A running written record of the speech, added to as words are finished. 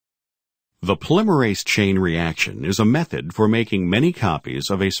The polymerase chain reaction is a method for making many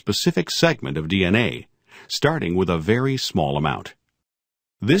copies of a specific segment of DNA, starting with a very small amount.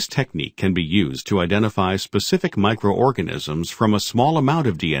 This technique can be used to identify specific microorganisms from a small amount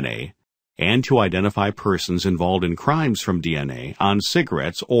of DNA and to identify persons involved in crimes from DNA on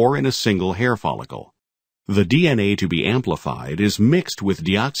cigarettes or in a single hair follicle. The DNA to be amplified is mixed with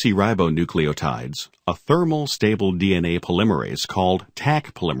deoxyribonucleotides, a thermal stable DNA polymerase called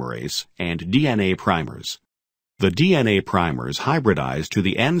Taq polymerase, and DNA primers. The DNA primers hybridize to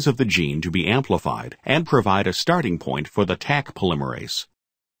the ends of the gene to be amplified and provide a starting point for the Taq polymerase.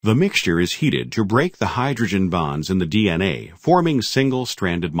 The mixture is heated to break the hydrogen bonds in the DNA, forming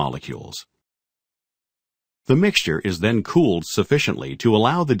single-stranded molecules. The mixture is then cooled sufficiently to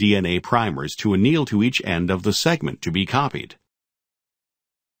allow the DNA primers to anneal to each end of the segment to be copied.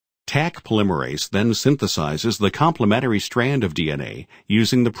 Taq polymerase then synthesizes the complementary strand of DNA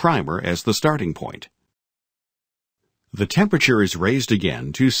using the primer as the starting point. The temperature is raised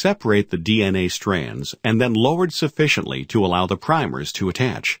again to separate the DNA strands and then lowered sufficiently to allow the primers to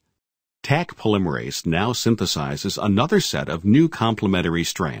attach. Taq polymerase now synthesizes another set of new complementary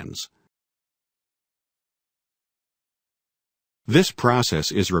strands. This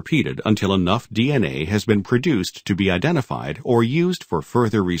process is repeated until enough DNA has been produced to be identified or used for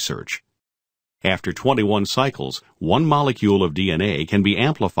further research. After 21 cycles, one molecule of DNA can be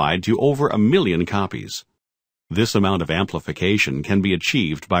amplified to over 1 million copies. This amount of amplification can be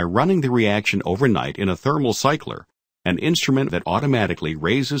achieved by running the reaction overnight in a thermal cycler, an instrument that automatically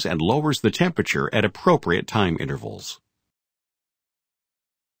raises and lowers the temperature at appropriate time intervals.